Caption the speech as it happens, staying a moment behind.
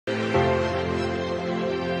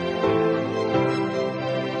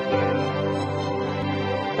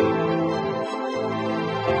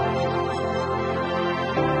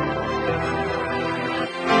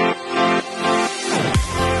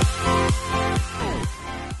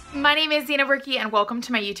My name is Zena Berkey and welcome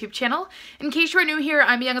to my YouTube channel. In case you are new here,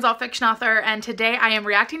 I'm a young adult fiction author and today I am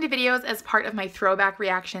reacting to videos as part of my throwback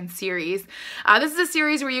reaction series. This is a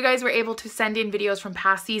series where you guys were able to send in videos from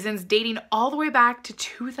past seasons dating all the way back to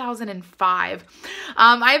 2005.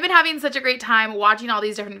 I've been having such a great time watching all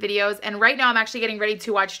these different videos, and right now I'm actually getting ready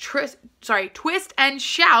to watch Twist and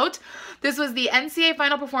Shout. This was the NCAA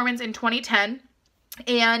final performance in 2010.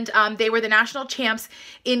 And they were the national champs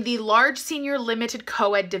in the large senior limited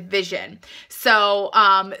co-ed division. So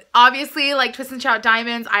obviously, like Twist and Shout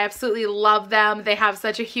Diamonds, I absolutely love them. They have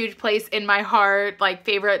such a huge place in my heart, like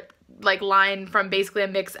favorite line from basically a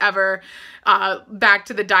mix ever, back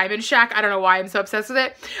to the Diamond Shack. I don't know why I'm so obsessed with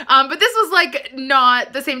it. But this was like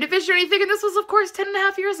not the same division or anything, and this was of course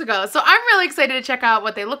 10.5 years ago. So I'm really excited to check out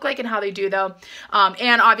what they look like and how they do though.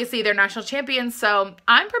 And obviously they're national champions, so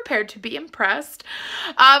I'm prepared to be impressed.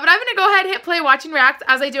 But I'm gonna go ahead and hit play, watch and react.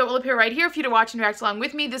 As I do, it will appear right here for you to watch and react along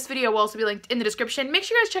with me. This video will also be linked in the description. Make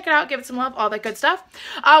sure you guys check it out, give it some love, all that good stuff.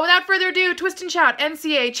 Without further ado, Twist and Shout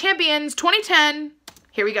NCAA Champions 2010.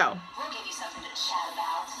 Here we go. We'll give you something to chat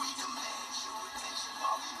about.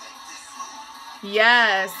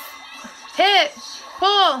 Yes. Hit.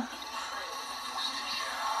 Pull.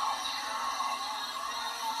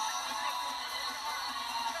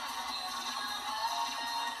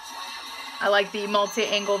 I like the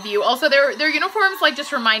multi-angle view. Also, their uniforms like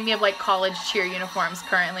just remind me of like college cheer uniforms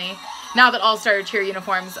currently. Now that all-star cheer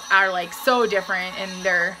uniforms are like so different in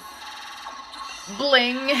their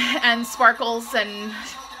bling and sparkles and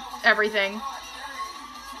everything.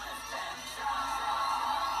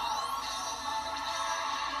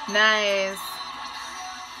 Nice.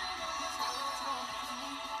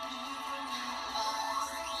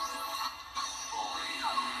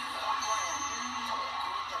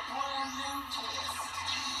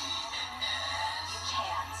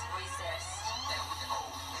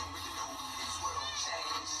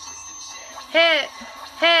 Hit.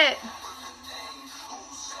 Hit.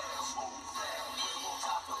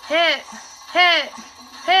 Hit, hit,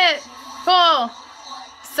 hit, pull.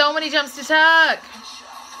 So many jumps to tuck.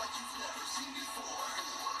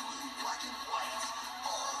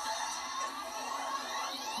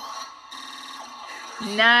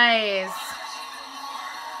 Nice.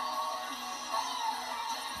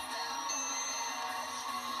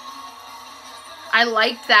 I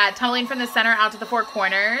liked that, tunneling from the center out to the four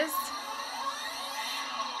corners.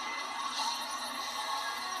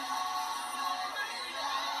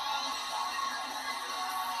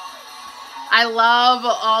 I love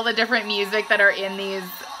all the different music that are in these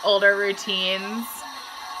older routines.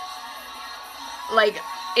 Like,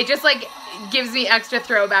 it just like gives me extra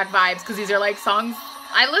throwback vibes because these are like songs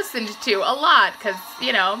I listened to a lot because,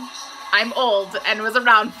 you know, I'm old and was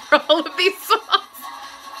around for all of these songs.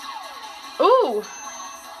 Ooh.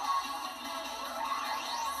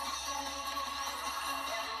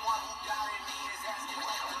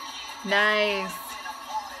 Nice.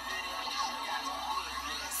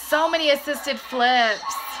 So many assisted flips.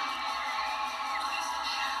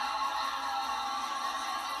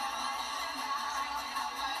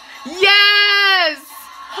 Yes!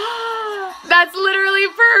 That's literally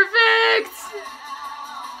perfect.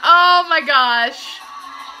 Oh my gosh.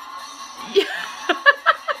 Yeah.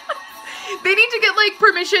 They need to get like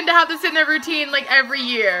permission to have this in their routine like every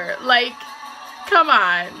year. Like, come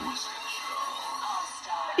on.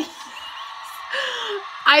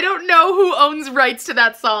 I don't know who owns rights to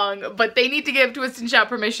that song, but they need to give Twist and Shout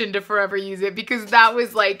permission to forever use it because that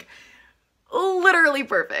was like literally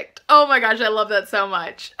perfect. Oh my gosh, I love that so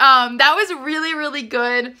much. That was really, really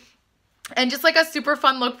good. And just like a super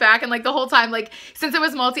fun look back, and like the whole time, like since it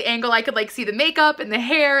was multi-angle, I could like see the makeup and the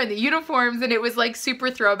hair and the uniforms, and it was like super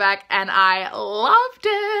throwback and I loved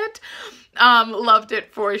it. Loved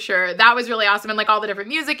it for sure. That was really awesome, and like all the different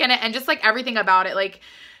music in it and just like everything about it, like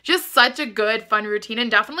just such a good fun routine, and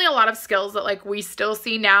definitely a lot of skills that like we still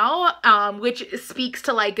see now, which speaks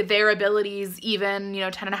to like their abilities even, you know,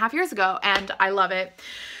 10.5 years ago, and I love it.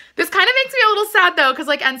 This kind of makes me a little sad though, because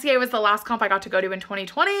like NCAA was the last comp I got to go to in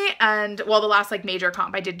 2020, and well, the last like major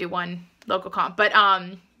comp. I did do one local comp, but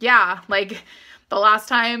yeah, like the last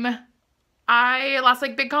like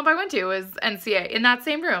big comp I went to was NCAA in that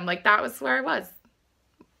same room. Like that was where I was.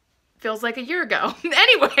 Feels like a year ago.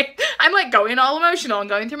 Anyway, I'm like going all emotional and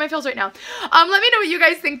going through my feels right now. Let me know what you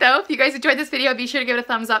guys think though. If you guys enjoyed this video, be sure to give it a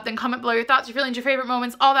thumbs up, then comment below your thoughts, your feelings, your favorite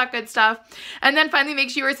moments, all that good stuff. And then finally, make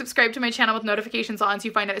sure you are subscribed to my channel with notifications on so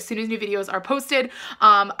you find out as soon as new videos are posted.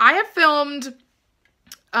 I have filmed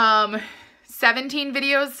 17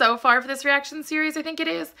 videos so far for this reaction series, I think it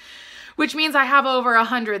is, which means I have over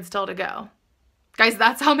 100 still to go. Guys,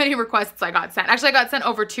 that's how many requests I got sent. Actually, I got sent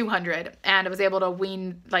over 200, and I was able to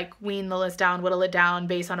wean the list down, whittle it down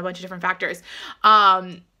based on a bunch of different factors.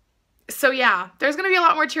 So yeah, there's going to be a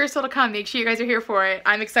lot more cheers still to come. Make sure you guys are here for it.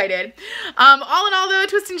 I'm excited. All in all, though,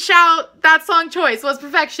 Twist and Shout, that song choice was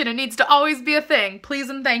perfection. It needs to always be a thing. Please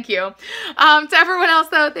and thank you. To everyone else,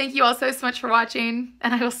 though, thank you all so much for watching,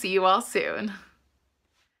 and I will see you all soon.